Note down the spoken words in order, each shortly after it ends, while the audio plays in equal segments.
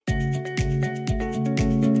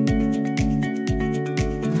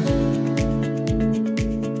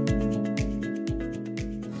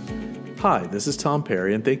Hi, this is Tom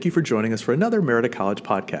Perry, and thank you for joining us for another Merida College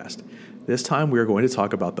podcast. This time we are going to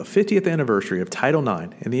talk about the 50th anniversary of Title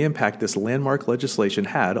IX and the impact this landmark legislation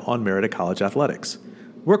had on Merida College athletics.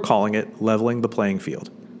 We're calling it Leveling the Playing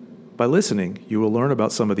Field. By listening, you will learn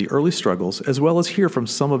about some of the early struggles as well as hear from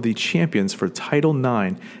some of the champions for Title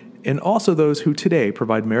IX and also those who today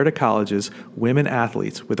provide Merida College's women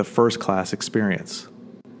athletes with a first-class experience.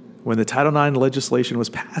 When the Title IX legislation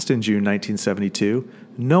was passed in June 1972,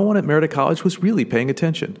 no one at Merida College was really paying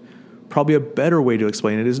attention. Probably a better way to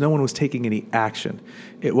explain it is no one was taking any action.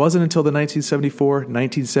 It wasn't until the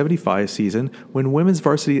 1974-1975 season when women's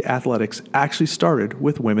varsity athletics actually started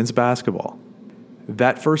with women's basketball.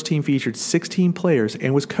 That first team featured 16 players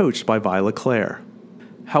and was coached by Violet Clare.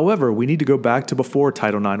 However, we need to go back to before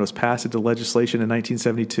Title IX was passed into legislation in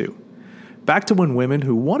 1972. Back to when women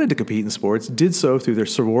who wanted to compete in sports did so through their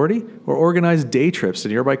sorority or organized day trips to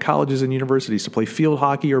nearby colleges and universities to play field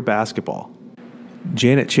hockey or basketball.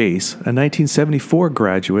 Janet Chase, a 1974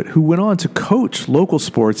 graduate who went on to coach local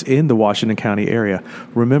sports in the Washington County area,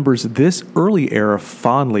 remembers this early era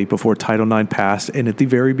fondly before Title IX passed and at the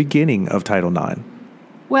very beginning of Title IX.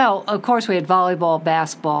 Well, of course, we had volleyball,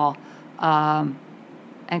 basketball, and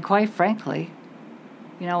quite frankly,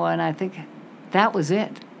 and I think that was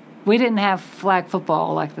it. We didn't have flag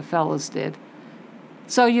football like the fellas did.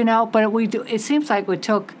 So, but it seems like we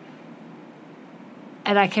took,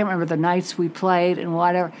 and I can't remember the nights we played and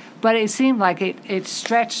whatever, but it seemed like it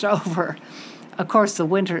stretched over, of course, the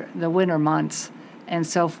winter months and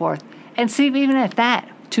so forth. And see, even at that,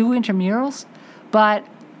 2 intramurals, but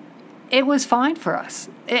it was fine for us.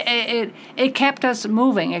 It kept us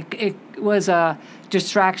moving. It was a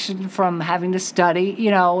distraction from having to study.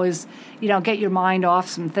 Get your mind off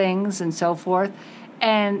some things and so forth.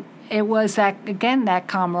 And it was that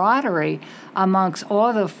camaraderie amongst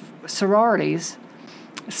all the sororities.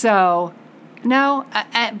 So, no,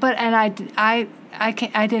 I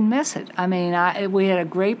didn't miss it. I mean, we had a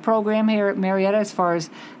great program here at Marietta as far as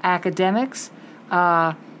academics.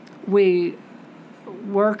 We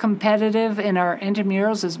were competitive in our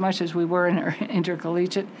intramurals as much as we were in our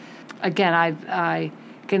intercollegiate. Again, I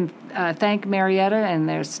can thank Marietta and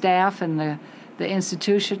their staff and the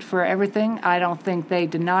institution for everything. I don't think they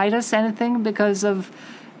denied us anything because of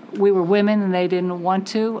we were women and they didn't want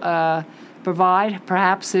to provide.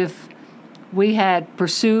 Perhaps if we had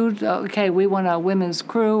pursued, we want a women's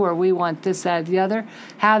crew or we want this, that, the other,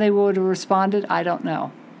 how they would have responded, I don't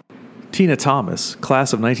know. Tina Thomas,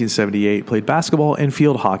 class of 1978, played basketball and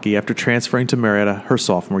field hockey after transferring to Marietta her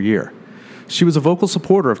sophomore year. She was a vocal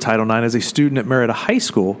supporter of Title IX as a student at Marietta High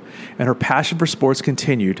School, and her passion for sports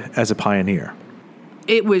continued as a pioneer.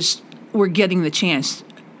 We're getting the chance.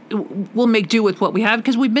 We'll make do with what we have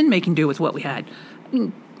because we've been making do with what we had.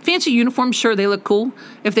 Fancy uniforms, sure, they look cool.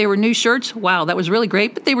 If they were new shirts, wow, that was really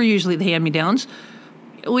great, but they were usually the hand-me-downs.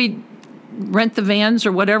 We'd rent the vans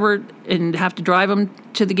or whatever and have to drive them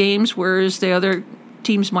to the games, whereas the other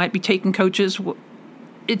teams might be taking coaches.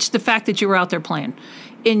 It's the fact that you were out there playing.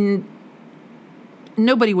 And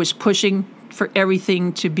nobody was pushing for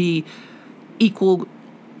everything to be equal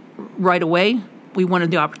right away. We wanted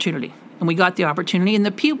the opportunity, and we got the opportunity. And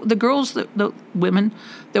the girls, the women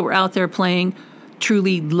that were out there playing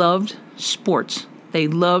truly loved sports. They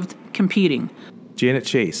loved competing. Janet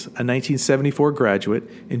Chase, a 1974 graduate,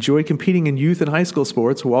 enjoyed competing in youth and high school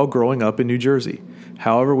sports while growing up in New Jersey.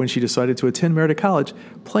 However, when she decided to attend Merida College,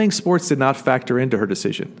 playing sports did not factor into her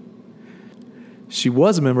decision. She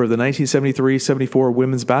was a member of the 1973-74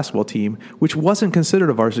 women's basketball team, which wasn't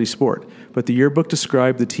considered a varsity sport, but the yearbook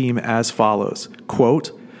described the team as follows,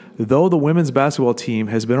 quote, "Though the women's basketball team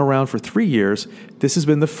has been around for 3 years, this has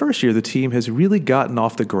been the first year the team has really gotten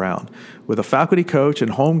off the ground, with a faculty coach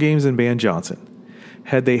and home games in Van Johnson.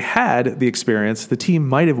 Had they had the experience, the team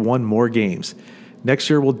might have won more games. Next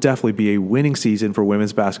year will definitely be a winning season for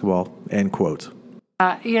women's basketball," end quote.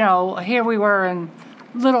 Here we were in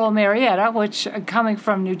Little Marietta, which coming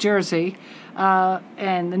from New Jersey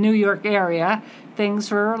and the New York area, things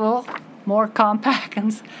were a little more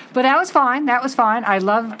compact. But that was fine. I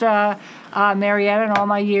loved Marietta and all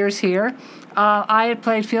my years here. I had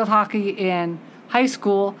played field hockey in high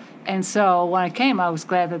school, and so when I came, I was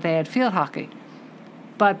glad that they had field hockey.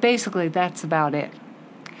 But basically, that's about it.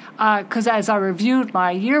 Because as I reviewed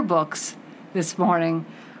my yearbooks this morning,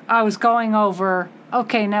 I was going over,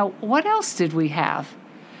 okay, now what else did we have?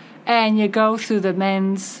 And you go through the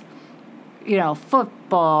men's,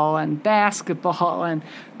 football and basketball and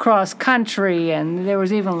cross country, and there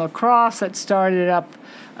was even lacrosse that started up,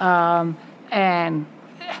 and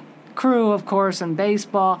crew, of course, and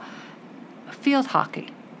baseball. Field hockey.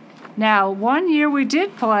 Now, one year we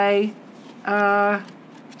did play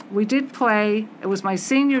we did play, it was my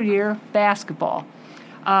senior year, basketball.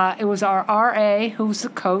 It was our RA who was the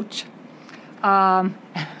coach.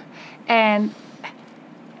 And,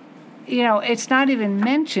 it's not even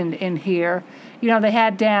mentioned in here. They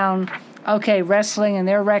had down, wrestling and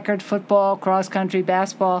their record, football, cross country,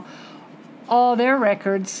 basketball, all their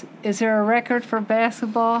records. Is there a record for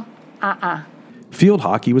basketball? Field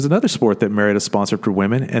hockey was another sport that Marietta sponsored for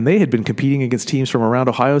women, and they had been competing against teams from around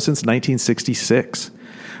Ohio since 1966.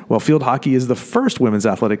 While field hockey is the first women's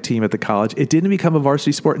athletic team at the college, it didn't become a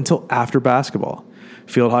varsity sport until after basketball.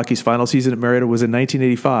 Field hockey's final season at Marietta was in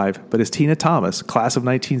 1985, but as Tina Thomas, class of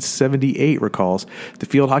 1978, recalls, the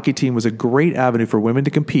field hockey team was a great avenue for women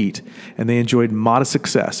to compete, and they enjoyed modest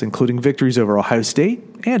success, including victories over Ohio State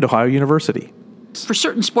and Ohio University. For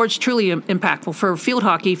certain sports, truly impactful. For field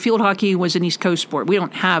hockey was an East Coast sport. We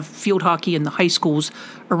don't have field hockey in the high schools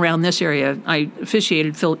around this area. I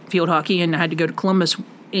officiated field hockey and had to go to Columbus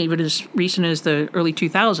even as recent as the early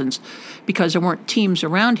 2000s because there weren't teams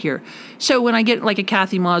around here. So when I get like a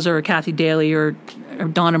Kathy Mazza or a Kathy Daly or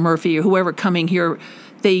Donna Murphy or whoever coming here,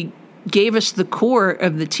 they gave us the core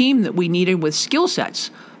of the team that we needed with skill sets.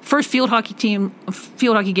 First field hockey game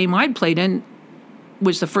I'd played in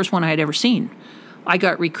was the first one I had ever seen. I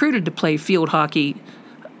got recruited to play field hockey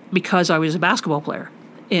because I was a basketball player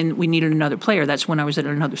and we needed another player. That's when I was at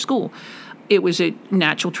another school. It was a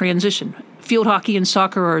natural transition. Field hockey and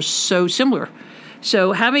soccer are so similar.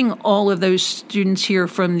 So having all of those students here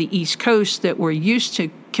from the East Coast that were used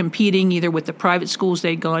to competing either with the private schools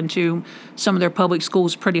they'd gone to, some of their public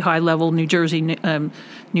schools, pretty high level, New Jersey,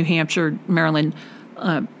 New Hampshire, Maryland,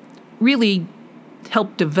 really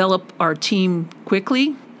helped develop our team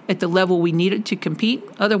quickly at the level we needed to compete.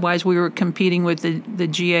 Otherwise, we were competing with the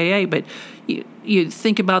GAA. But you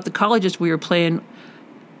think about the colleges we were playing,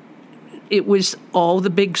 it was all the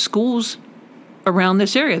big schools around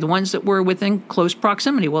this area, the ones that were within close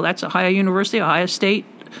proximity. Well, that's Ohio University, Ohio State,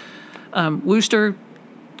 Worcester,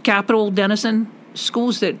 Capital, Denison,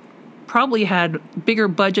 schools that probably had bigger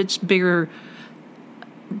budgets, bigger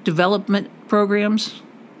development programs,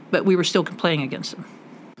 but we were still playing against them.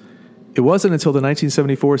 It wasn't until the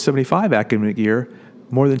 1974-75 academic year,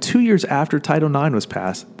 more than 2 years after Title IX was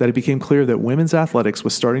passed, that it became clear that women's athletics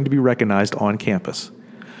was starting to be recognized on campus.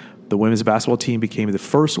 The women's basketball team became the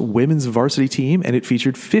first women's varsity team, and it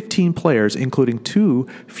featured 15 players, including 2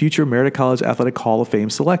 future Marietta College Athletic Hall of Fame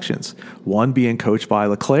selections, one being coached by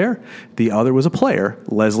LeClaire, the other was a player,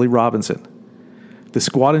 Leslie Robinson. The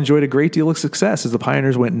squad enjoyed a great deal of success as the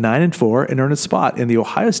Pioneers went 9-4 and earned a spot in the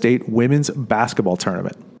Ohio State women's basketball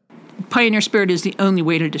tournament. Pioneer spirit is the only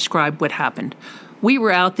way to describe what happened. We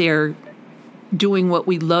were out there doing what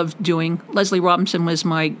we loved doing. Leslie Robinson was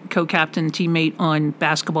my co-captain teammate on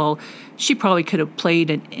basketball. She probably could have played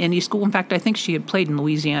at any school. In fact, I think she had played in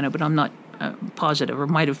Louisiana, but I'm not positive, or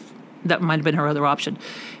that might have been her other option.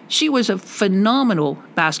 She was a phenomenal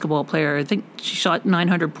basketball player. I think she shot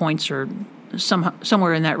 900 points or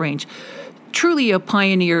somewhere in that range. Truly a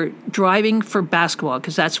pioneer, driving for basketball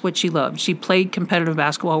because that's what she loved. She played competitive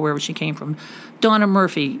basketball wherever she came from. Donna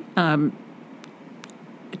Murphy, a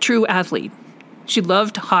true athlete. She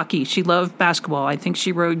loved hockey. She loved basketball. I think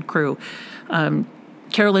she rode crew.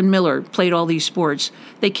 Carolyn Miller played all these sports.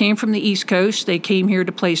 They came from the East Coast. They came here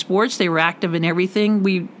to play sports. They were active in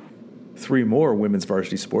everything. 3 more women's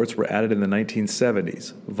varsity sports were added in the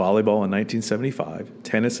 1970s, volleyball in 1975,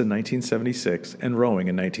 tennis in 1976, and rowing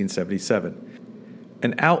in 1977.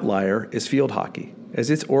 An outlier is field hockey,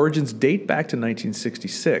 as its origins date back to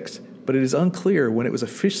 1966, but it is unclear when it was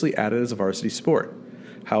officially added as a varsity sport.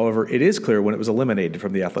 However, it is clear when it was eliminated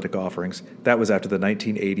from the athletic offerings. That was after the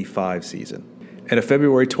 1985 season. In a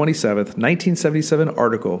February 27, 1977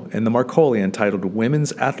 article in the Marcolian titled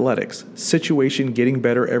Women's Athletics, Situation Getting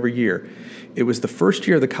Better Every Year, it was the first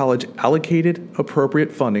year the college allocated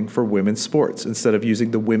appropriate funding for women's sports instead of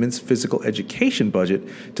using the women's physical education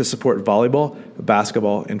budget to support volleyball,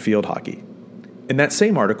 basketball, and field hockey. In that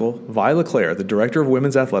same article, Vi LeClaire, the director of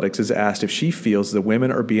women's athletics, is asked if she feels that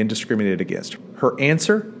women are being discriminated against. Her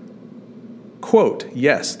answer, quote,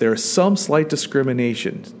 "Yes, there is some slight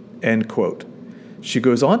discrimination," end quote. She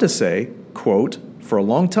goes on to say, quote, "For a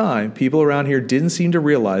long time, people around here didn't seem to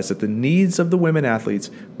realize that the needs of the women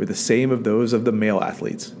athletes were the same of those of the male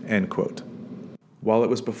athletes," end quote. While it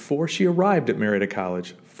was before she arrived at Marietta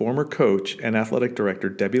College, former coach and athletic director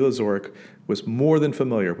Debbie Lazorek was more than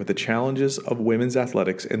familiar with the challenges of women's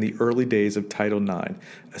athletics in the early days of Title IX,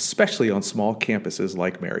 especially on small campuses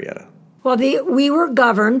like Marietta. Well, we were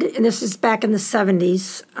governed, and this is back in the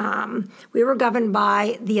 70s, we were governed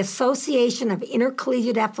by the Association of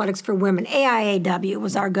Intercollegiate Athletics for Women, AIAW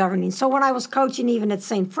was our governing. So when I was coaching even at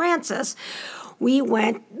St. Francis, we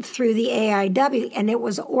went through the AIW, and it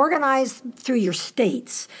was organized through your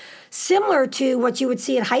states. Similar to what you would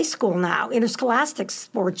see at high school now, interscholastic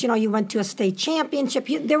sports. You went to a state championship.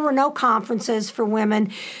 There were no conferences for women.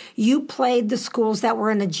 You played the schools that were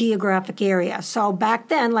in a geographic area. So back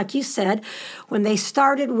then, like you said, when they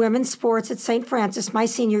started women's sports at St. Francis, my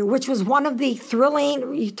senior, which was one of the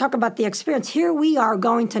thrilling, you talk about the experience, here we are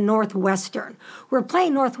going to Northwestern. We're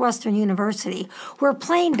playing Northwestern University. We're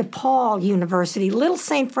playing DePaul University. Little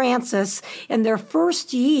St. Francis, in their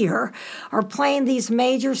first year, are playing these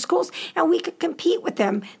major schools. And we could compete with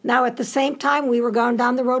them. Now, at the same time, we were going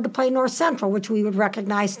down the road to play North Central, which we would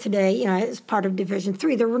recognize today, as part of Division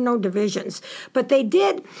III. There were no divisions. But they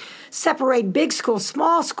did separate big school,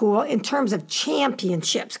 small school in terms of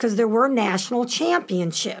championships, because there were national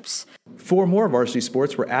championships. 4 more varsity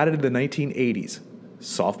sports were added in the 1980s.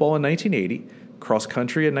 Softball in 1980, cross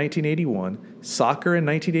country in 1981, soccer in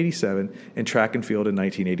 1987, and track and field in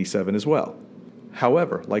 1987 as well.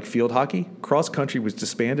 However, like field hockey, cross country was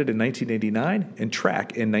disbanded in 1989 and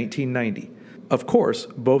track in 1990. Of course,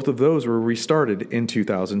 both of those were restarted in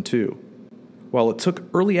 2002. While it took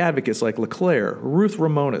early advocates like LeClaire, Ruth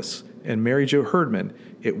Ramones, and Mary Jo Herdman,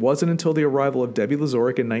 it wasn't until the arrival of Debbie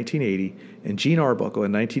Lazorick in 1980 and Jean Arbuckle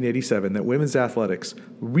in 1987 that women's athletics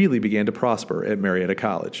really began to prosper at Marietta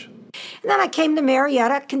College. And then I came to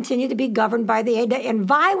Marietta, continued to be governed by the AIW, and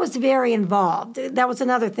Vi was very involved. That was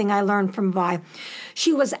another thing I learned from Vi.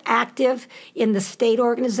 She was active in the state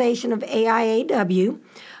organization of AIAW.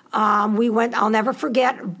 I'll never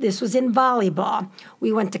forget, this was in volleyball.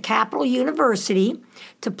 We went to Capital University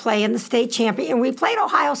to play in the state champion, and we played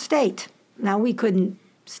Ohio State. Now, we couldn't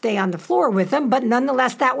stay on the floor with them, but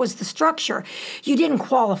nonetheless, that was the structure. You didn't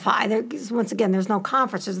qualify. Once again, there's no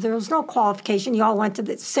conferences. There was no qualification. You all went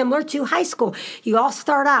to similar to high school. You all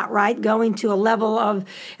start out, right, going to a level of,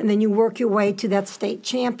 and then you work your way to that state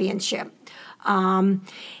championship. And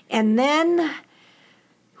then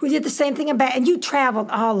we did the same thing and you traveled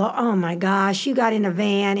oh my gosh, you got in a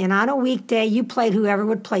van, and on a weekday, you played whoever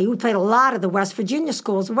would play. We played a lot of the West Virginia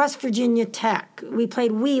schools, West Virginia Tech. We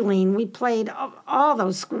played Wheeling. We played all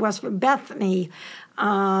those, Bethany,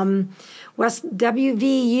 West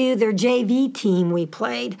WVU, their JV team we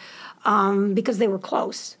played because they were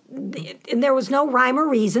close. And there was no rhyme or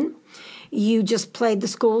reason. You just played the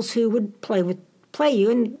schools who would play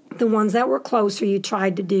you, and the ones that were closer you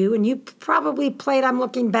tried to do. And you probably played, I'm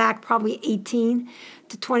looking back, probably 18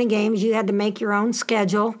 to 20 games. You had to make your own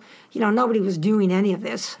schedule. Nobody was doing any of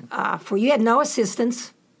this for you. You had no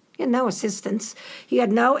assistance. You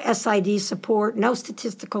had no SID support, no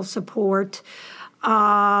statistical support,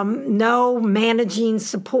 no managing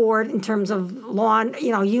support in terms of lawn,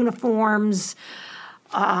 uniforms,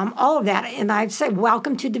 all of that. And I'd say,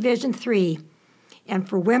 welcome to Division III. And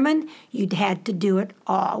for women, you'd had to do it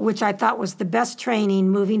all, which I thought was the best training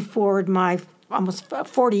moving forward my almost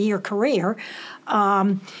 40-year career.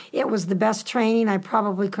 It was the best training I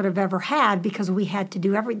probably could have ever had because we had to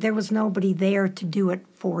do there was nobody there to do it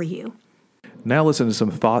for you. Now listen to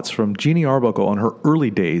some thoughts from Jeannie Arbuckle on her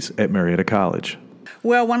early days at Marietta College.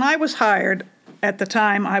 Well, when I was hired, at the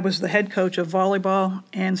time, I was the head coach of volleyball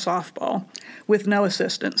and softball with no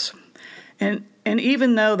assistants. And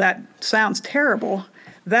even though that sounds terrible,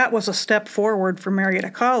 that was a step forward for Marietta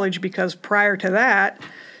College because prior to that,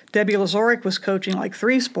 Debbie Lazorick was coaching like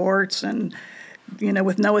 3 sports and,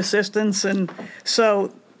 with no assistants. And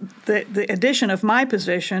so the addition of my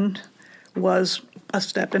position was a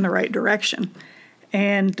step in the right direction.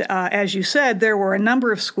 And as you said, there were a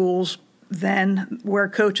number of schools then where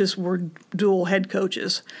coaches were dual head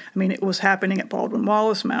coaches. I mean, it was happening at Baldwin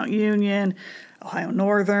Wallace, Mount Union, Ohio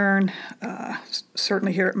Northern,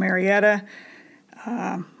 certainly here at Marietta,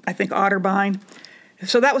 I think Otterbein.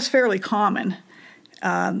 So that was fairly common.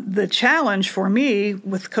 The challenge for me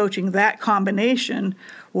with coaching that combination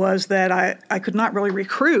was that I could not really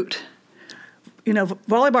recruit.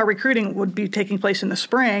 Volleyball recruiting would be taking place in the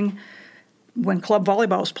spring when club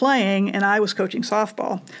volleyball was playing, and I was coaching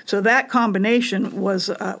softball. So that combination was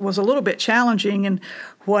a little bit challenging, and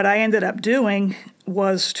what I ended up doing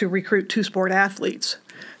was to recruit 2-sport athletes.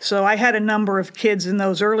 So I had a number of kids in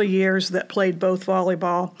those early years that played both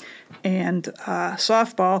volleyball and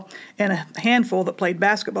softball, and a handful that played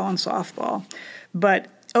basketball and softball. But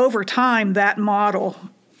over time, that model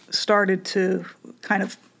started to kind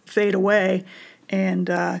of fade away,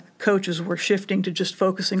 and coaches were shifting to just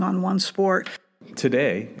focusing on one sport.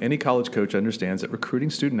 Today, any college coach understands that recruiting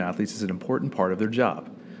student athletes is an important part of their job.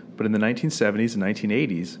 But in the 1970s and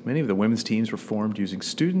 1980s, many of the women's teams were formed using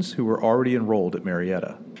students who were already enrolled at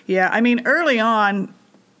Marietta. Yeah, I mean, early on,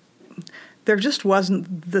 there just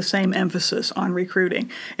wasn't the same emphasis on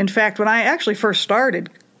recruiting. In fact, when I actually first started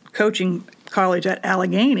coaching college at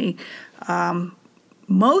Allegheny,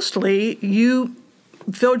 mostly you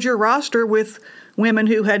filled your roster with women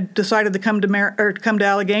who had decided to come to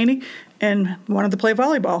Allegheny and wanted to play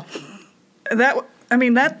volleyball.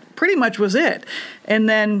 That pretty much was it. And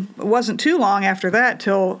then it wasn't too long after that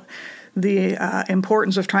till the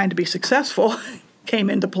importance of trying to be successful came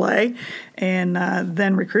into play, and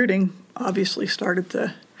then recruiting obviously started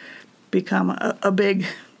to become a big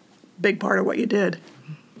part of what you did.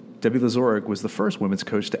 Debbie Lazorek was the first women's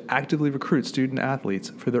coach to actively recruit student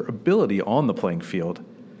athletes for their ability on the playing field.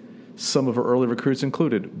 Some of her early recruits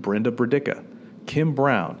included Brenda Bredica, Kim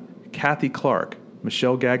Brown, Kathy Clark,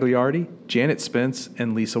 Michelle Gagliardi, Janet Spence,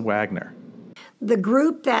 and Lisa Wagner. The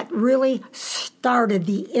group that really started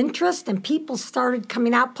the interest and people started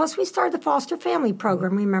coming out, plus we started the foster family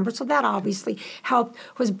program, remember? So that obviously helped,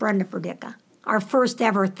 was Brenda Bredica, our first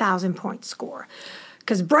ever 1,000-point score.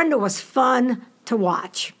 Because Brenda was fun to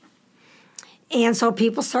watch. And so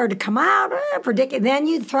people started to come out, Bredica. Then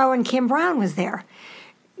you'd throw in Kim Brown was there.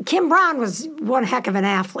 Kim Brown was one heck of an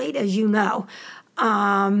athlete, as you know.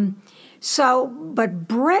 But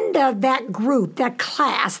Brenda, that group, that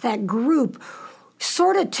class, that group,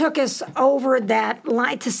 sort of took us over that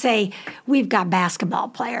line to say, we've got basketball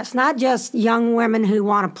players, not just young women who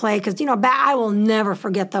want to play. Because, I will never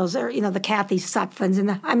forget those, the Kathy Sutphens.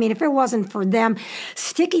 If it wasn't for them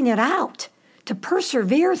sticking it out to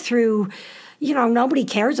persevere through, nobody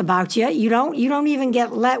cares about you. You don't even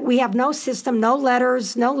get we have no system, no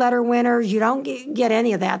letters, no letter winners. You don't get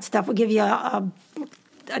any of that stuff. We'll give you a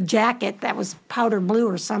jacket that was powder blue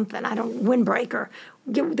or something. Windbreaker.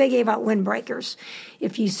 They gave out windbreakers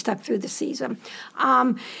if you stuck through the season.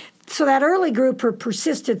 So that early group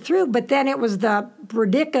persisted through, but then it was the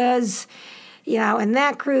Bredicas, and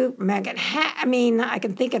that group, Megan, I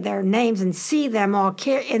can think of their names and see them all.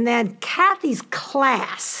 And then Kathy's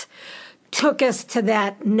class took us to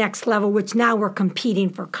that next level, which now we're competing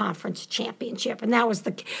for conference championship. And that was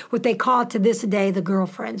what they call to this day the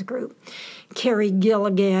girlfriends group. Carrie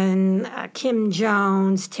Gilligan, Kim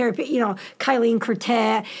Jones, Terry, Kylene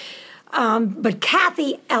Curtet. But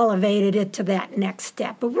Kathy elevated it to that next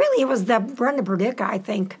step. But really, it was the Brenda Bredica, I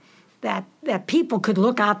think, that people could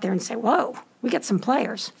look out there and say, whoa, we got some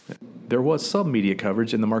players. There was some media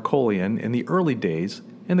coverage in the Marcolian in the early days,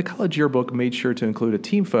 and the college yearbook made sure to include a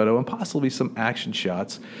team photo and possibly some action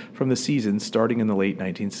shots from the season starting in the late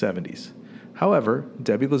 1970s. However,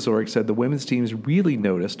 Debbie Lazorek said the women's teams really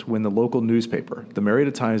noticed when the local newspaper, the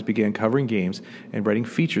Marietta Times, began covering games and writing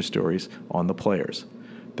feature stories on the players.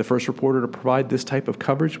 The first reporter to provide this type of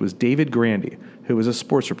coverage was David Grandy, who was a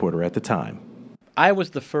sports reporter at the time. I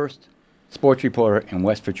was the first sports reporter in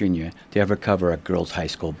West Virginia to ever cover a girls' high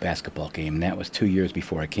school basketball game, and that was 2 years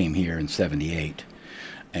before I came here in '78.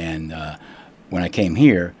 And when I came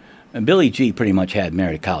here, Billy G pretty much had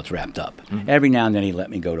Marietta College wrapped up. Mm-hmm. Every now and then he'd let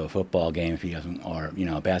me go to a football game if he doesn't, or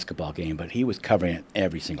a basketball game, but he was covering it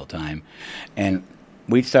every single time. And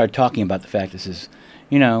we started talking about the fact this is,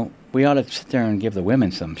 we ought to sit there and give the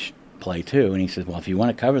women some play too. And he says, well, if you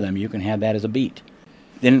want to cover them, you can have that as a beat.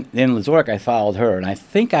 Then Lazorek, I followed her, and I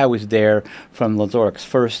think I was there from Lazorek's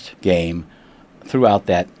first game throughout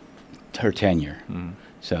her tenure. Mm-hmm.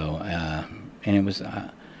 So, and it was.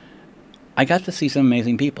 I got to see some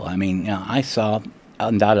amazing people. I saw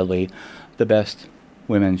undoubtedly the best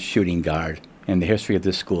women's shooting guard in the history of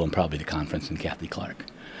this school and probably the conference in Kathy Clark.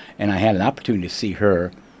 And I had an opportunity to see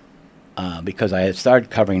her because I had started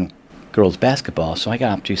covering girls basketball, so I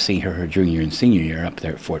got up to see her junior and senior year up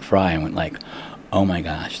there at Fort Fry and went like, oh my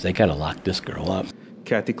gosh, they got to lock this girl up.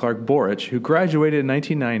 Kathy Clark Borich, who graduated in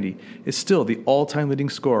 1990, is still the all-time leading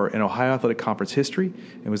scorer in Ohio Athletic Conference history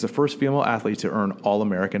and was the first female athlete to earn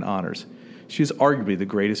All-American honors. She is arguably the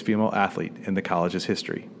greatest female athlete in the college's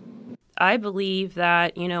history. I believe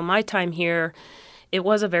that, my time here, it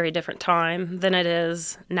was a very different time than it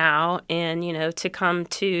is now. And, to come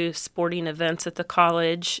to sporting events at the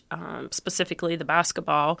college, specifically the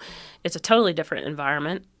basketball, it's a totally different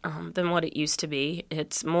environment than what it used to be.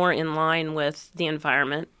 It's more in line with the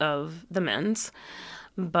environment of the men's.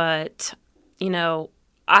 But,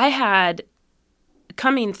 I had,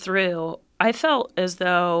 coming through, I felt as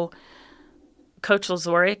though Coach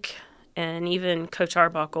Lazorek and even Coach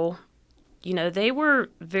Arbuckle, they were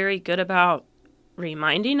very good about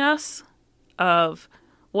reminding us of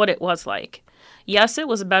what it was like. Yes, it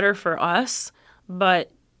was better for us,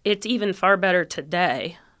 but it's even far better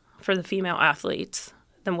today for the female athletes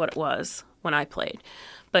than what it was when I played.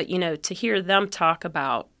 But, to hear them talk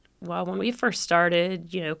about, well, when we first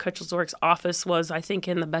started, Coach Lazorik's office was, I think,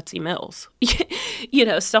 in the Betsy Mills,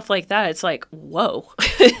 stuff like that. It's like, whoa,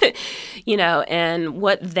 and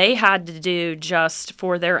what they had to do just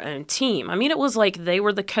for their own team. I mean, it was like they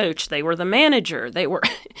were the coach, they were the manager, they were,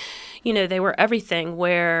 they were everything,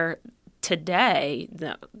 where today,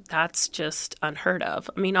 that's just unheard of.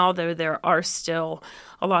 I mean, although there are still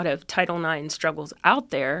a lot of Title IX struggles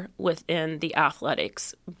out there within the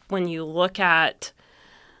athletics, when you look at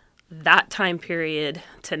that time period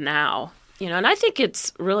to now, and I think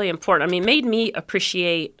it's really important. I mean, made me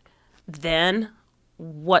appreciate then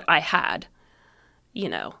what I had,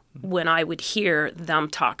 when I would hear them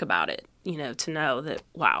talk about it, to know that,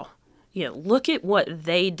 wow, look at what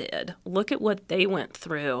they did. Look at what they went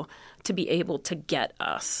through to be able to get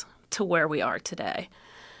us to where we are today.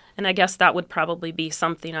 And I guess that would probably be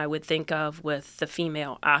something I would think of with the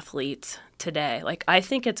female athletes today. Like, I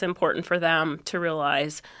think it's important for them to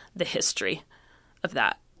realize the history of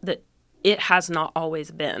that it has not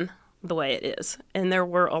always been the way it is. And there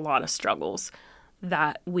were a lot of struggles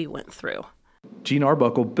that we went through. Jean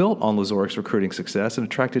Arbuckle built on Lazorik's recruiting success and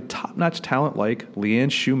attracted top-notch talent like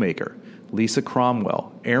Leanne Shoemaker, Lisa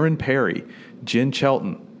Cromwell, Erin Perry, Jen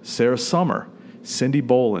Chelton, Sarah Summer, Cindy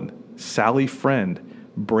Boland, Sally Friend,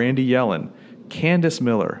 Brandy Yellen, Candace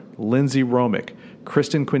Miller, Lindsay Romick,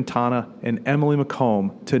 Kristen Quintana, and Emily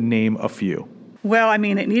McComb, to name a few. Well, I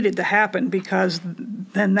mean, it needed to happen because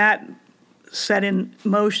then that set in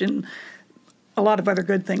motion a lot of other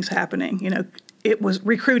good things happening.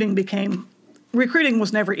 Recruiting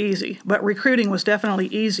was never easy, but recruiting was definitely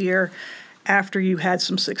easier after you had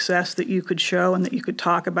some success that you could show and that you could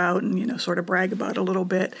talk about and, sort of brag about a little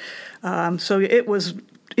bit. So it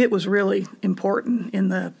was really important in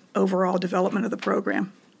the overall development of the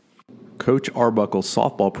program. Coach Arbuckle's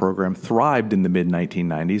softball program thrived in the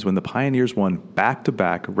mid-1990s when the Pioneers won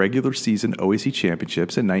back-to-back regular season OAC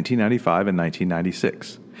championships in 1995 and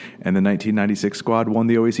 1996. And the 1996 squad won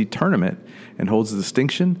the OAC tournament and holds the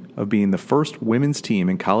distinction of being the first women's team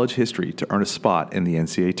in college history to earn a spot in the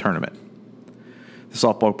NCAA tournament. The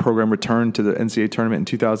softball program returned to the NCAA tournament in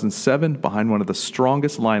 2007 behind one of the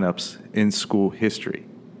strongest lineups in school history.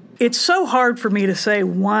 It's so hard for me to say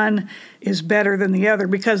one is better than the other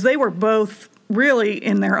because they were both really,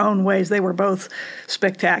 in their own ways, they were both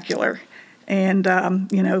spectacular. And,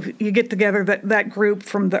 you get together that group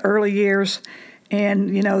from the early years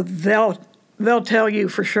and, they'll tell you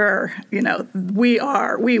for sure, we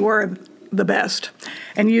were the best.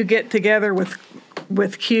 And you get together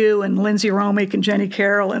with Q and Lindsay Romick and Jenny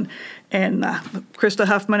Carroll and Krista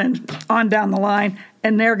Huffman and on down the line,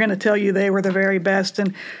 and they're going to tell you they were the very best.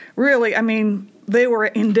 And really, I mean, they were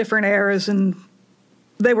in different eras, and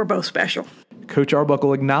they were both special. Coach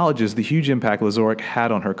Arbuckle acknowledges the huge impact Lazorik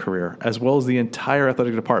had on her career, as well as the entire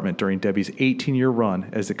athletic department during Debbie's 18-year run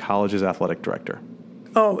as the college's athletic director.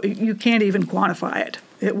 Oh, you can't even quantify it.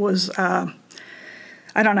 It was, I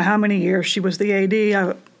don't know how many years she was the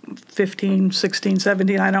AD, 15, 16,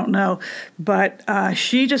 17, I don't know. But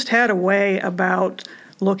she just had a way about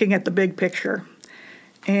looking at the big picture.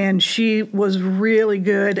 And she was really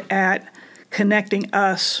good at connecting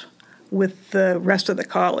us with the rest of the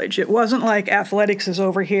college. It wasn't like athletics is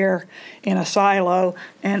over here in a silo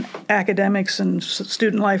and academics and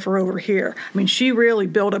student life are over here. I mean, she really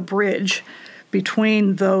built a bridge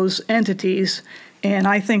between those entities, and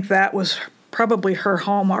I think that was probably her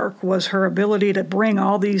hallmark, was her ability to bring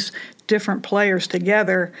all these different players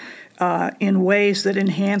together in ways that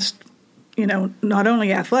enhanced, not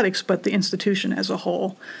only athletics, but the institution as a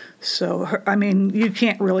whole. So, you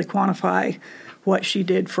can't really quantify what she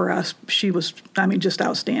did for us. She was, just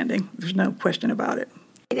outstanding. There's no question about it.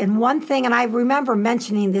 And one thing, and I remember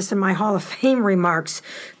mentioning this in my Hall of Fame remarks,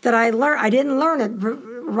 that I didn't learn it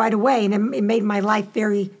right away, and it made my life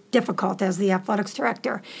very difficult as the athletics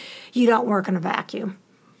director. You don't work in a vacuum.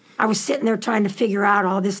 I was sitting there trying to figure out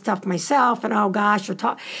all this stuff myself, and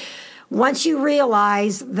once you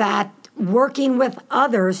realize that working with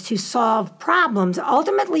others to solve problems,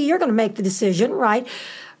 ultimately you're going to make the decision, right?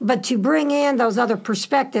 But to bring in those other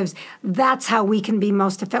perspectives, that's how we can be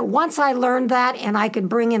most effective. Once I learned that, and I could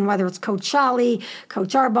bring in, whether it's Coach Shally,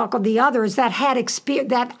 Coach Arbuckle, the others that had experience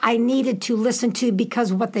that I needed to listen to because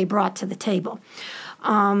of what they brought to the table.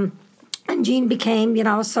 And Jean became,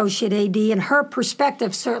 associate AD, and her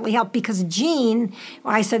perspective certainly helped because Jean,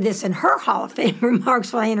 I said this in her Hall of Fame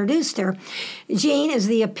remarks when I introduced her, Jean is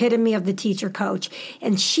the epitome of the teacher coach,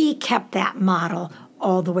 and she kept that model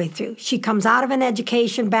all the way through. She comes out of an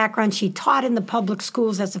education background. She taught in the public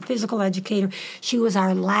schools as a physical educator. She was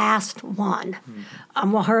our last one.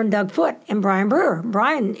 Well, her and Doug Foote and Brian Brewer.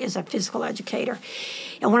 Brian is a physical educator.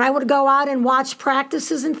 And when I would go out and watch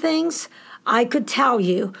practices and things, I could tell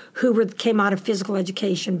you who came out of physical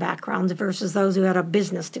education backgrounds versus those who had a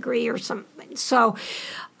business degree or something. So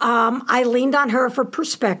I leaned on her for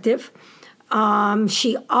perspective.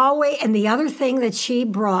 She always, and the other thing that she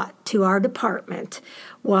brought to our department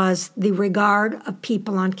was the regard of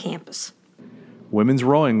people on campus. Women's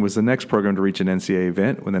rowing was the next program to reach an NCAA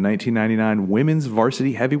event when the 1999 Women's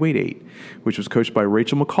Varsity Heavyweight 8, which was coached by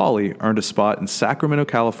Rachel McCauley, earned a spot in Sacramento,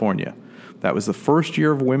 California. That was the first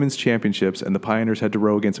year of women's championships, and the Pioneers had to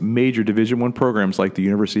row against major Division I programs like the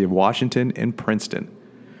University of Washington and Princeton.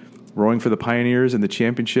 Rowing for the Pioneers in the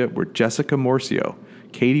championship were Jessica Morcio,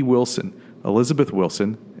 Katie Wilson, Elizabeth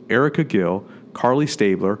Wilson, Erica Gill, Carly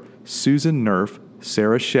Stabler, Susan Nerf,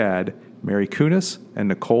 Sarah Shad, Mary Kunis, and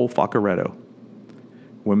Nicole Faccaretto.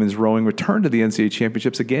 Women's rowing returned to the NCAA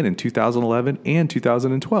championships again in 2011 and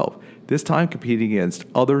 2012, this time competing against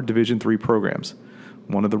other Division III programs.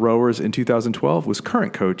 One of the rowers in 2012 was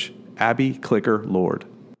current coach Abby Clicker Lord.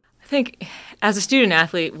 I think as a student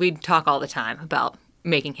athlete, we'd talk all the time about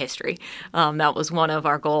making history. That was one of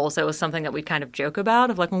our goals. It was something that we kind of joke about,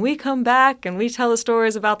 of like when we come back and we tell the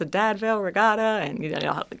stories about the Dadville Regatta and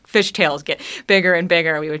how like, fishtails get bigger and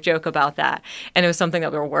bigger, we would joke about that. And it was something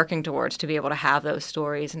that we were working towards, to be able to have those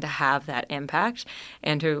stories and to have that impact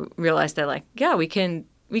and to realize that like, yeah, we can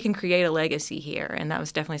create a legacy here. And that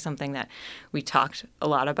was definitely something that we talked a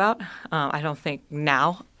lot about. I don't think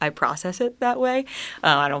now I process it that way.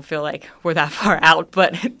 I don't feel like we're that far out,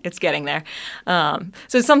 but it's getting there.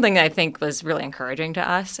 So it's something that I think was really encouraging to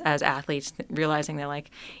us as athletes, realizing that like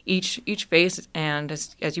each phase and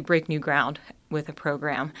as you break new ground with a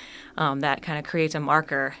program, that kind of creates a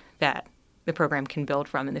marker that the program can build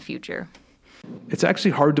from in the future. It's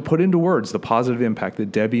actually hard to put into words the positive impact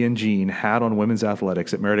that Debbie and Jean had on women's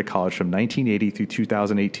athletics at Merida College from 1980 through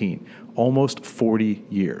 2018, almost 40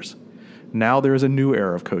 years. Now there is a new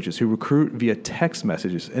era of coaches who recruit via text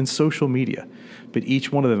messages and social media, but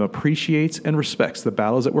each one of them appreciates and respects the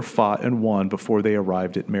battles that were fought and won before they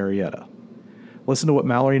arrived at Marietta. Listen to what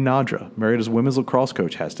Mallory Nadra, Marietta's women's lacrosse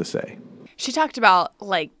coach, has to say. She talked about,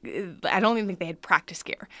 like, I don't even think they had practice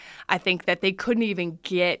gear. I think that they couldn't even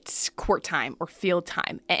get court time or field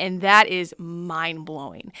time. And that is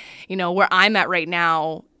mind-blowing. You know, where I'm at right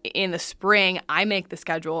now in the spring, I make the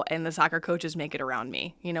schedule and the soccer coaches make it around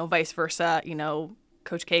me. You know, vice versa, you know,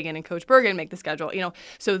 Coach Kagan and Coach Bergen make the schedule, you know.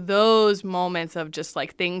 So those moments of just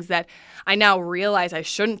like things that I now realize I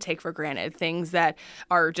shouldn't take for granted, things that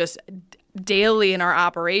are just daily in our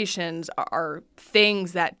operations are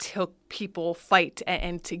things that took people fight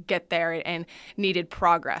and to get there and needed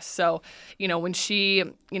progress. So, you know, when she,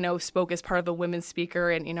 you know, spoke as part of the women's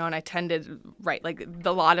speaker and, you know, and I tended, right, like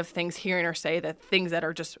a lot of things hearing her say that things that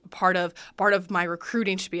are just part of my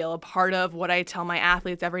recruiting spiel, a part of what I tell my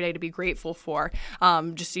athletes every day to be grateful for.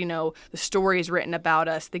 Just, you know, the stories written about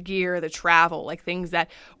us, the gear, the travel, like things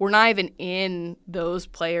that were not even in those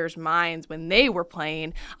players' minds when they were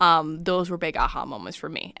playing. Those were big aha moments for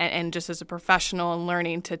me. And just as a professional and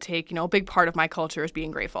learning to take, you know, a big part of my culture is being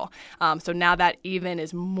grateful. So now that even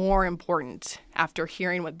is more important after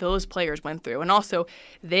hearing what those players went through. And also,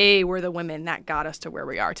 they were the women that got us to where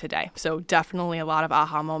we are today. So definitely a lot of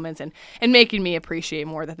aha moments and making me appreciate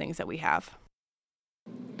more the things that we have.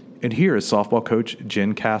 And here is softball coach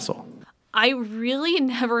Jen Castle. I really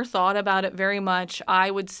never thought about it very much, I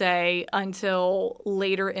would say, until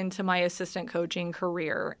later into my assistant coaching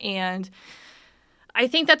career. And I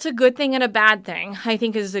think that's a good thing and a bad thing. I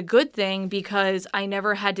think it's a good thing because I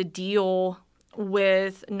never had to deal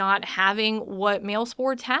with not having what male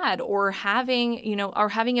sports had or having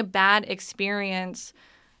a bad experience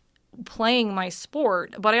playing my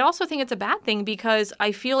sport. But I also think it's a bad thing because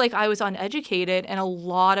I feel like I was uneducated in a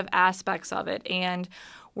lot of aspects of it, and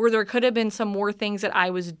where there could have been some more things that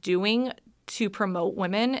I was doing to promote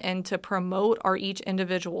women and to promote our each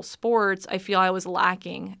individual sports, I feel I was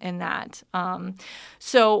lacking in that.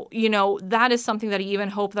 So, you know, that is something that I even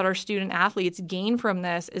hope that our student athletes gain from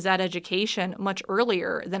this, is that education much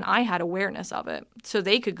earlier than I had awareness of it, so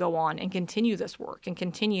they could go on and continue this work and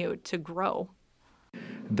continue to grow.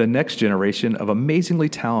 The next generation of amazingly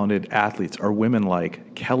talented athletes are women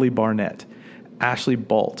like Kelly Barnett, Ashley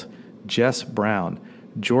Balt, Jess Brown,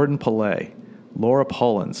 Jordan Pillay, Laura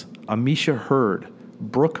Pullins, Amisha Hurd,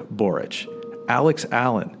 Brooke Borich, Alex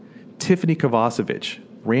Allen, Tiffany Kovacevic,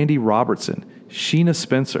 Randy Robertson, Sheena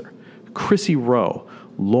Spencer, Chrissy Rowe,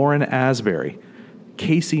 Lauren Asbury,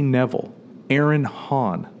 Casey Neville, Aaron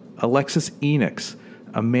Hahn, Alexis Enix,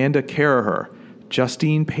 Amanda Caraher,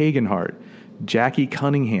 Justine Paganhart, Jackie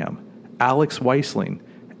Cunningham, Alex Weisling,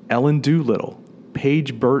 Ellen Doolittle,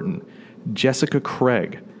 Paige Burton, Jessica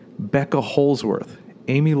Craig, Becca Holsworth,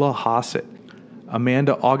 Amy La Hassett,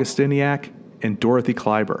 Amanda Augustiniak, and Dorothy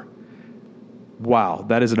Kleiber. Wow,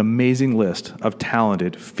 that is an amazing list of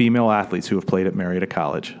talented female athletes who have played at Marietta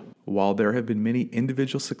College. While there have been many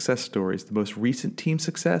individual success stories, the most recent team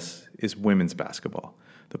success is women's basketball.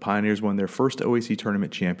 The Pioneers won their first OAC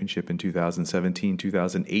tournament championship in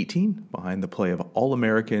 2017-2018 behind the play of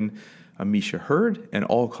All-American Amisha Hurd and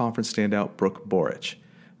All-Conference standout Brooke Borich.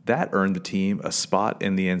 That earned the team a spot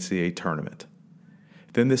in the NCAA tournament.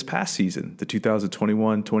 Then this past season, the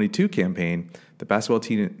 2021-22 campaign, the basketball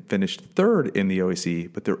team finished third in the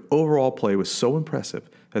OAC, but their overall play was so impressive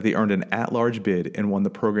that they earned an at-large bid and won the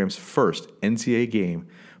program's first NCAA game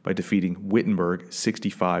by defeating Wittenberg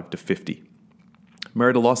 65-50.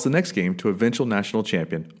 Marietta lost the next game to eventual national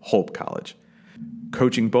champion Hope College.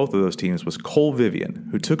 Coaching both of those teams was Cole Vivian,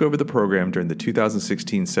 who took over the program during the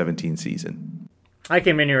 2016-17 season. I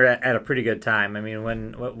came in here at a pretty good time. I mean,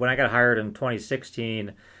 when I got hired in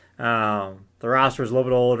 2016, the roster was a little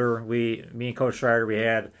bit older. Me and Coach Schreider, we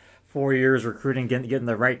had 4 years recruiting, getting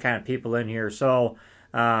the right kind of people in here. So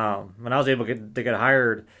when I was able to get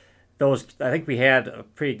hired, I think we had a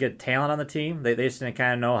pretty good talent on the team. They just didn't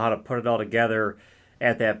kind of know how to put it all together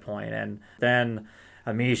at that point. And then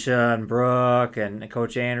Amisha and Brooke and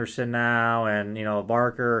Coach Anderson now and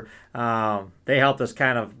Barker, they helped us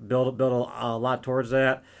kind of build a lot towards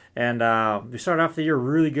that. And we started off the year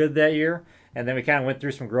really good that year, and then we kind of went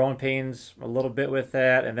through some growing pains a little bit with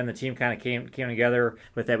that, and then the team kind of came together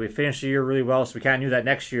with that. We finished the year really well, so we kind of knew that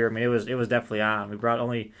next year. I mean, it was definitely on.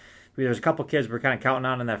 There was a couple kids we were kind of counting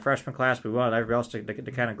on in that freshman class, but we wanted everybody else to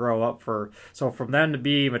kind of grow up so from them to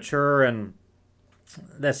be mature. And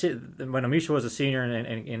that's it. When Amisha was a senior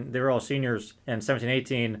and they were all seniors in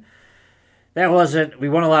 17-18, we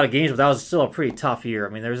won a lot of games, but that was still a pretty tough year. I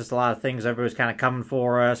mean, there was just a lot of things. Everybody was kind of coming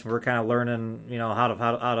for us. We were kind of learning, how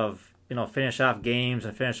to finish off games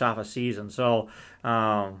and finish off a season. So,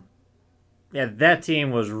 that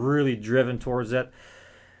team was really driven towards it.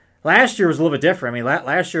 Last year was a little bit different. I mean,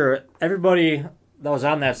 last year everybody that was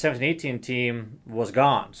on that 17-18 team was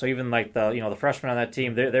gone. So even like the freshmen on that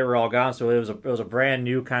team, they were all gone. So it was a brand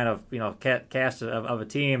new kind of cast of a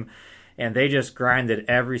team, and they just grinded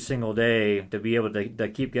every single day to be able to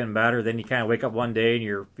keep getting better. Then you kind of wake up one day and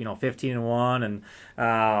you're 15-1 and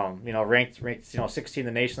ranked 16 in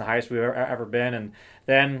the nation, the highest we've ever been. And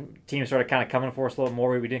then teams started kind of coming for us a little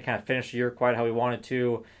more. We didn't kind of finish the year quite how we wanted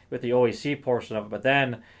to with the OAC portion of it, but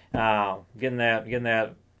then getting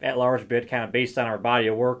that at-large bid kind of based on our body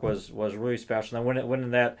of work was really special. And then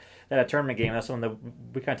winning that tournament game, that's something that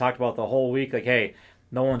we kind of talked about the whole week. Like, hey,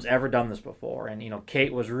 no one's ever done this before. And,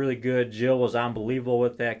 Kate was really good. Jill was unbelievable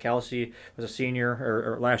with that. Kelsey was a senior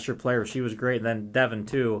or last year player. She was great. And then Devin,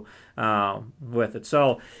 too, with it.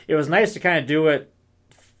 So it was nice to kind of do it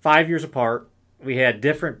 5 years apart. We had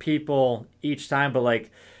different people each time, but,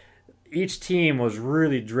 each team was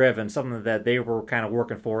really driven, something that they were kind of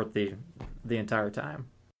working for the entire time.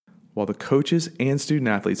 While the coaches and student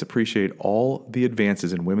athletes appreciate all the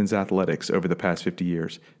advances in women's athletics over the past 50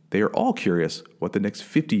 years, they are all curious what the next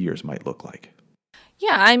 50 years might look like.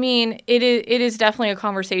 Yeah, I mean, it is definitely a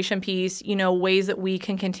conversation piece, ways that we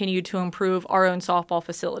can continue to improve our own softball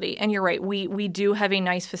facility. And you're right, we do have a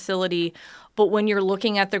nice facility, but when you're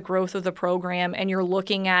looking at the growth of the program and you're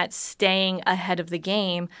looking at staying ahead of the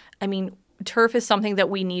game, I mean, turf is something that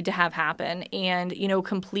we need to have happen. And,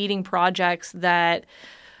 completing projects that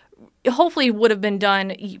hopefully would have been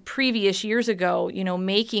done previous years ago,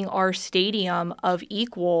 making our stadium of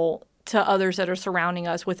equal to others that are surrounding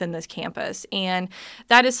us within this campus. And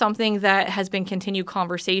that is something that has been continued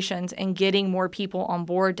conversations, and getting more people on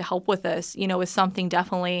board to help with this, is something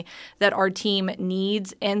definitely that our team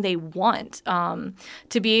needs and they want.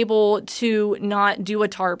 To be able to not do a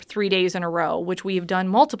tarp 3 days in a row, which we've done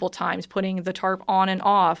multiple times, putting the tarp on and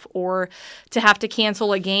off, or to have to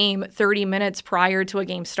cancel a game 30 minutes prior to a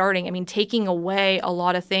game starting. I mean, taking away a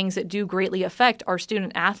lot of things that do greatly affect our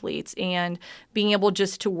student athletes, and being able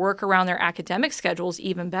just to work around their academic schedules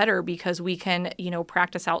even better, because we can,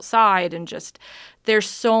 practice outside, and just there's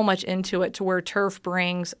so much into it to where turf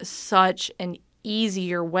brings such an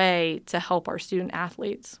easier way to help our student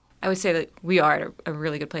athletes. I would say that we are at a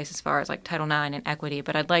really good place as far as Title IX and equity,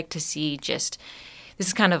 but I'd like to see this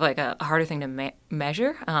is kind of a harder thing to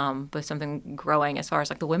measure, but something growing as far as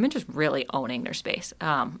the women just really owning their space.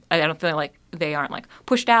 I don't feel like they aren't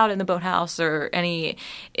pushed out in the boathouse or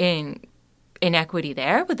inequity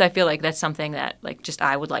there, but I feel like that's something that like just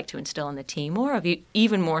I would like to instill in the team more of,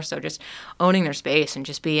 even more so just owning their space and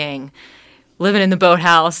just living in the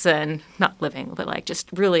boathouse and not living, but like just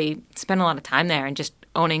really spend a lot of time there and just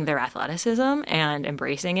owning their athleticism and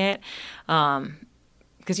embracing it.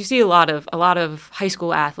 Because you see a lot of high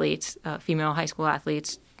school athletes, female high school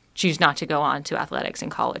athletes, choose not to go on to athletics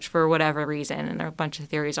in college for whatever reason, and there are a bunch of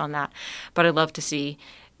theories on that. But I'd love to see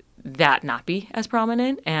that not be as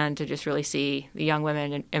prominent, and to just really see the young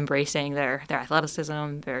women embracing their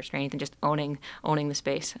athleticism, their strength, and just owning the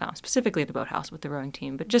space, specifically at the boathouse with the rowing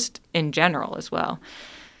team, but just in general as well.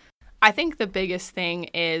 I think the biggest thing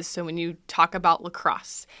is, so when you talk about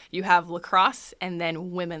lacrosse, you have lacrosse and then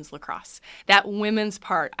women's lacrosse. That women's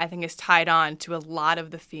part, I think, is tied on to a lot of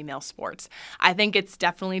the female sports. I think it's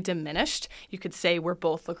definitely diminished. You could say we're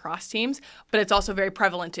both lacrosse teams, but it's also very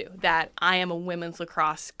prevalent too, that I am a women's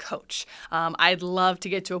lacrosse coach. I'd love to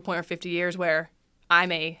get to a point in 50 years where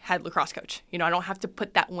I'm a head lacrosse coach. I don't have to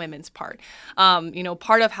put that women's part.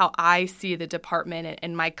 Part of how I see the department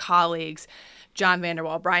and my colleagues, John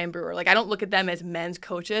Vanderwall, Brian Brewer, I don't look at them as men's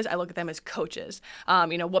coaches. I look at them as coaches.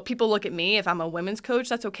 What people look at me, if I'm a women's coach,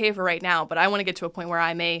 that's okay for right now, but I want to get to a point where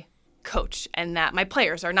I'm a coach and that my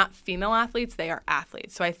players are not female athletes, they are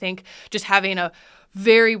athletes. So I think just having a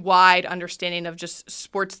very wide understanding of just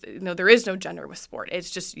sports, there is no gender with sport. It's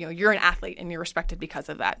just, you're an athlete and you're respected because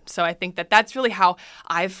of that. So I think that that's really how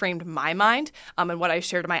I've framed my mind and what I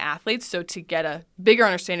share to my athletes. So to get a bigger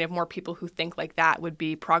understanding of more people who think like that would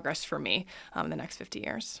be progress for me in the next 50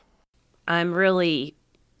 years. I'm really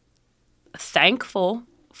thankful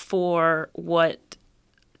for what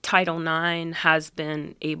Title IX has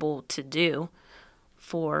been able to do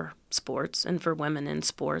for sports and for women in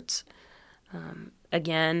sports.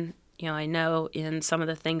 Again, I know in some of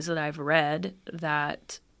the things that I've read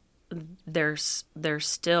that there's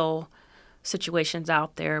still situations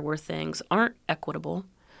out there where things aren't equitable.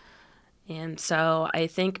 And so I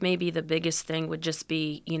think maybe the biggest thing would just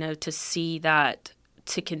be, to see that,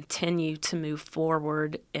 to continue to move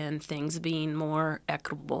forward and things being more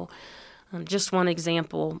equitable. Just one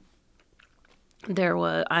example, there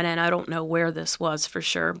was, and I don't know where this was for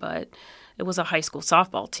sure, but it was a high school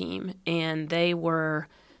softball team, and they were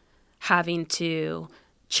having to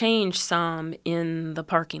change some in the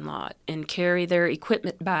parking lot and carry their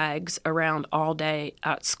equipment bags around all day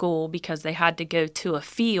at school because they had to go to a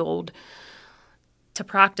field to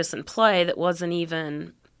practice and play that wasn't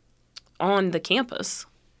even on the campus,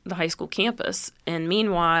 the high school campus. And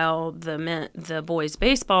meanwhile, the boys'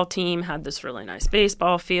 baseball team had this really nice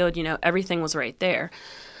baseball field. Everything was right there.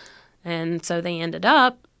 And so they ended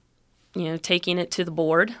up taking it to the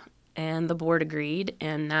board, and the board agreed,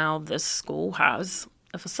 and now this school has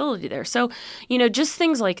a facility there. So, just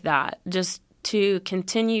things like that, just to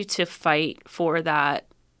continue to fight for that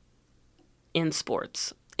in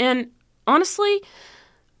sports. And honestly,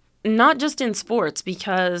 not just in sports,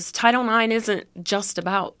 because Title IX isn't just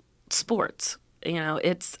about sports.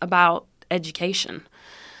 It's about education.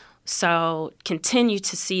 So continue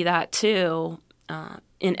to see that too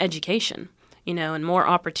in education. And more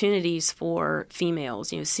opportunities for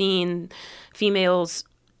females, seeing females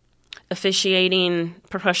officiating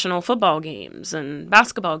professional football games and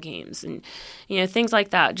basketball games and, things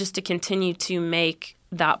like that, just to continue to make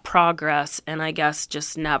that progress and I guess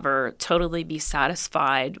just never totally be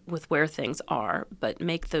satisfied with where things are, but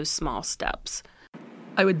make those small steps.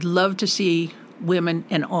 I would love to see women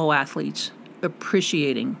and all athletes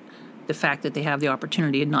appreciating the fact that they have the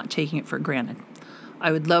opportunity and not taking it for granted.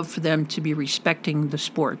 I would love for them to be respecting the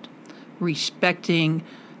sport, respecting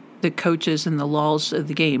the coaches and the laws of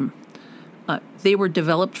the game. They were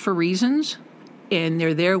developed for reasons, and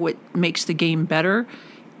they're there what makes the game better.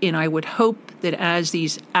 And I would hope that as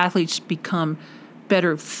these athletes become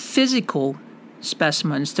better physical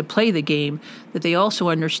specimens to play the game, that they also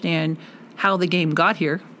understand how the game got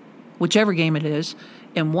here, whichever game it is,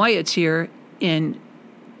 and why it's here, and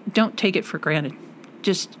don't take it for granted.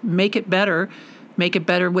 Just make it better. Make it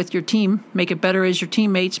better with your team. Make it better as your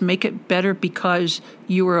teammates. Make it better because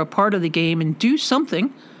you were a part of the game, and do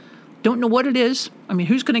something. Don't know what it is. I mean,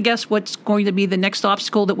 who's going to guess what's going to be the next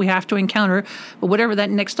obstacle that we have to encounter? But whatever that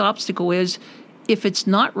next obstacle is, if it's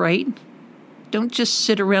not right, don't just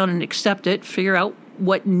sit around and accept it. Figure out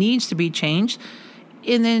what needs to be changed,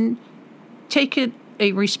 and then take it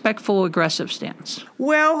a respectful, aggressive stance.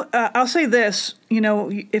 Well, I'll say this.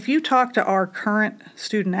 If you talk to our current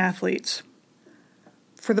student athletes,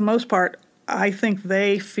 for the most part, I think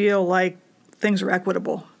they feel like things are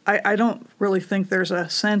equitable. I don't really think there's a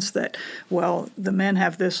sense that, well, the men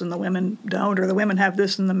have this and the women don't, or the women have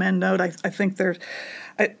this and the men don't. I think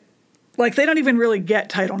like they don't even really get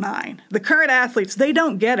Title IX. The current athletes, they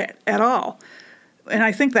don't get it at all. And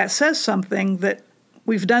I think that says something, that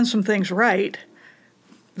we've done some things right,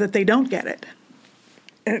 that they don't get it.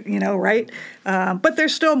 Right? But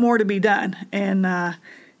there's still more to be done, and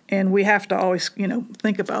we have to always,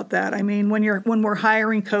 think about that. I mean, when we're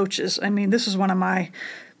hiring coaches, I mean, this is one of my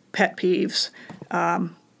pet peeves.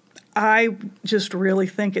 I just really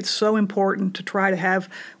think it's so important to try to have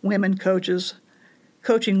women coaches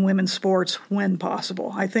coaching women's sports when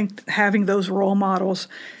possible. I think having those role models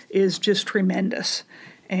is just tremendous,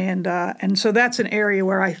 and so that's an area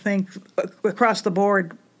where I think across the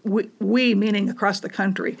board, we meaning across the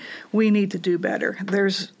country, we need to do better.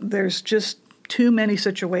 There's just too many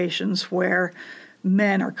situations where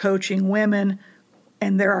men are coaching women,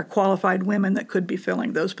 and there are qualified women that could be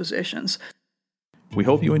filling those positions. We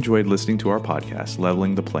hope you enjoyed listening to our podcast,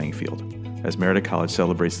 Leveling the Playing Field, as Merida College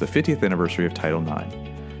celebrates the 50th anniversary of Title IX.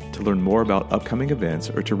 To learn more about upcoming events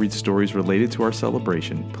or to read stories related to our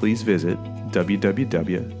celebration, please visit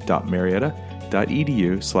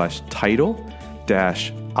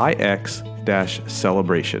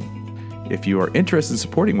www.marietta.edu/title-ix-celebration. If you are interested in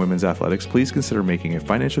supporting women's athletics, please consider making a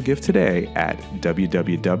financial gift today at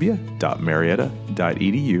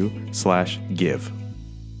www.marietta.edu/give.